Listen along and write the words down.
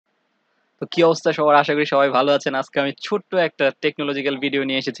তো কি অবস্থা সবার? আশা করি সবাই ভালো আছেন। আজকে আমি ছোট্ট একটা টেকনোলজিক্যাল ভিডিও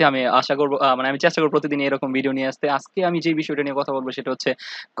নিয়ে এসেছি। আমি আশা করব মানে আমি চেষ্টা করব প্রতিদিন এরকম ভিডিও নিয়ে আসতে। আজকে আমি যে বিষয়টা নিয়ে কথা বলব সেটা হচ্ছে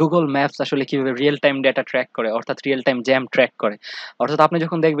Google Maps আসলে কিভাবে রিয়াল টাইম ডেটা ট্র্যাক করে, অর্থাৎ রিয়াল টাইম জ্যাম ট্র্যাক করে। অর্থাৎ আপনি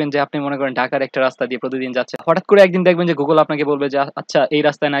যখন দেখবেন যে আপনি মনে করেন ঢাকার একটা রাস্তা দিয়ে প্রতিদিন যাচ্ছেন। হঠাৎ করে একদিন দেখবেন যে Google আপনাকে বলবে যে আচ্ছা এই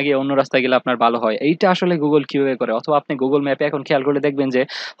রাস্তায় না গিয়ে অন্য রাস্তায় গেলে আপনার ভালো হয়। এইটা আসলে Google কিভাবে করে? অথবা আপনি Google ম্যাপে এখন খেয়াল করলে দেখবেন যে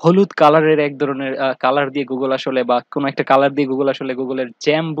হলুদ কালারের এক ধরনের কালার দিয়ে Google আসলে বা কোন একটা কালার দিয়ে Google আসলে Google এর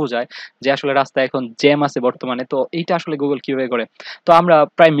জ্যাম বোঝায় যে আসলে রাস্তায় এখন জ্যাম আছে বর্তমানে। তো এইটা আসলে গুগল কিভাবে করে? তো আমরা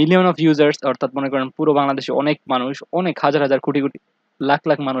প্রায় মিলিয়ন অফ ইউজার্স অর্থাৎ মনে করেন পুরো বাংলাদেশে অনেক মানুষ, অনেক হাজার, হাজার কোটি, কোটি লাখ,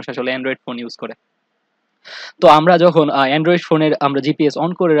 লাখ মানুষ আসলে অ্যান্ড্রয়েড ফোন ইউজ করে। তো আমরা যখন অ্যান্ড্রয়েড ফোনের আমরা জিপিএস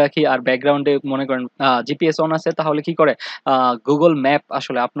অন করে রাখি আর ব্যাকগ্রাউন্ডে মনে করেন জিপিএস অন আছে তাহলে কি করে? আ গুগল ম্যাপ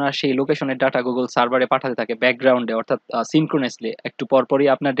আসলে আপনার সেই লোকেশনের ডাটা গুগল সার্ভারে পাঠাতে থাকে ব্যাকগ্রাউন্ডে অর্থাৎ সিনক্রোনাসলি একটু পরপরই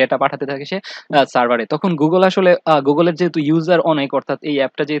আপনার ডেটা পাঠাতে থাকে সে সার্ভারে। তখন গুগল আসলে গুগলের যেহেতু ইউজার অনেক অর্থাৎ এই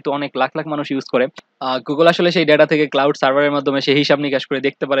অ্যাপটা যেহেতু অনেক লাখ, লাখ মানুষ ইউজ করে, গুগল আসলে সেই ডেটা থেকে ক্লাউড সার্ভারের মাধ্যমে সে হিসাব নিকাশ করে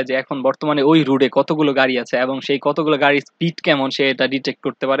দেখতে পারে যে এখন বর্তমানে ওই রুটে কতগুলো গাড়ি আছে এবং সেই কতগুলো গাড়ির স্পিড কেমন সে এটা ডিটেক্ট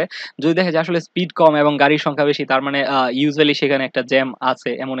করতে পারে। যদি দেখে যে আসলে স্পিড কম এবং গাড়ির সংখ্যা বেশি তার মানে ইউজুয়ালি সেখানে একটা জ্যাম আছে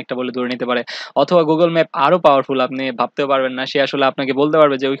এমন একটা বলে ধরে নিতে পারে। অথবা গুগল ম্যাপ আরো পাওয়ারফুল আপনি ভাবতেও পারবেন না। সে আসলে আপনাকে বলতে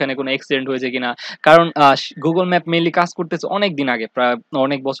পারবে যে ওইখানে কোনো অ্যাক্সিডেন্ট হয়েছে কিনা। কারণ গুগল ম্যাপ মেইনলি কাজ করতেছে অনেক দিন আগে। প্রায়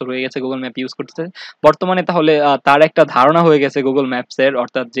অনেক বছর হয়ে গেছে গুগল ম্যাপ ইউজ করতেছে। বর্তমানে তাহলে তার একটা ধারণা হয়ে গেছে গুগল ম্যাপসের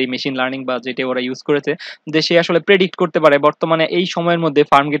অর্থাৎ যেই মেশিন লার্নিং বা যেটা ওরা ইউজ করেছে যে সে আসলে প্রেডিক্ট করতে পারে বর্তমানে এই সময়ের মধ্যে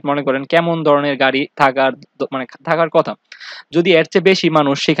ফার্মগেট মনে করেন কেমন ধরনের গাড়ি থাকার মানে থাকার কথা। যদি এর চেয়ে বেশি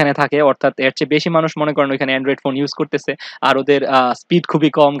মানুষ সেখানে থাকে অর্থাৎ এর চেয়ে বেশি মানুষ মনে করেন ওইখানে অ্যান্ড্রয়েড ফোন ইউজ করতেছে আর ওদের স্পিড খুবই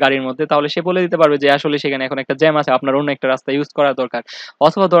কম গাড়ির মধ্যে তাহলে সে বলে দিতে পারবে যে আসলে সেখানে এখন একটা জ্যাম আছে আপনার অন্য একটা রাস্তা ইউজ করা দরকার।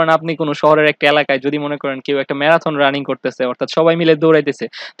 অথবা ধরেন আপনি কোনো শহরের একটা এলাকায় যদি মনে করেন কেউ একটা ম্যারাথন রানিং করতেছে অর্থাৎ সবাই মিলে দৌড়াইতেছে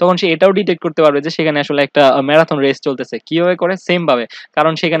তখন সে এটাও ডিটেক্ট করতে পারবে যে সেখানে আসলে একটা ম্যারাথন রেস চলতেছে। কিভাবে করে? সেম ভাবে।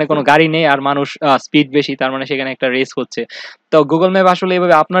 কারণ সেখানে কোনো গাড়ি নেই আর মানুষ স্পিড বেশি তার মানে সেখানে একটা রেস হচ্ছে। তো গুগল ম্যাপ আসলে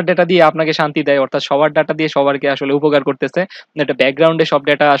এভাবে আপনার ডেটা দিয়ে আপনাকে শান্তি দেয় অর্থাৎ সবার ডাটা দিয়ে সবারকে আসলে উপকার করতেছে। এটা ব্যাকগ্রাউন্ডে সব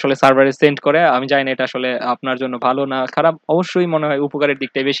ডেটা আসলে সার্ভারে সেন্ড করে। আমি জানি না এটা আসলে আপনার জন্য ভালো না খারাপ। অবশ্যই মনে হয় উপকারের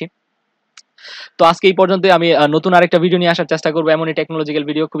দিকটাই বেশি। তো আজকে এই পর্যন্তই। আমি নতুন আরেকটা ভিডিও নিয়ে আসার চেষ্টা করব। এমনই টেকনোলজিক্যাল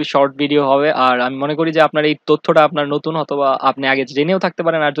ভিডিও খুবই শর্ট ভিডিও হবে। আর আমি মনে করি যে আপনার এই তথ্যটা আপনার নতুন অথবা আপনি আগে জেনেও থাকতে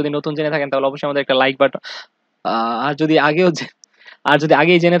পারেন। আর যদি নতুন জেনে থাকেন তাহলে অবশ্যই আমাদের একটা লাইক বাটন আ আর যদি আগেও আর যদি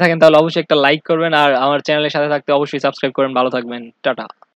আগেই জেনে থাকেন তাহলে অবশ্যই একটা লাইক করবেন। আর আমার চ্যানেলের সাথে থাকতে অবশ্যই সাবস্ক্রাইব করবেন। ভালো থাকবেন। টাটা।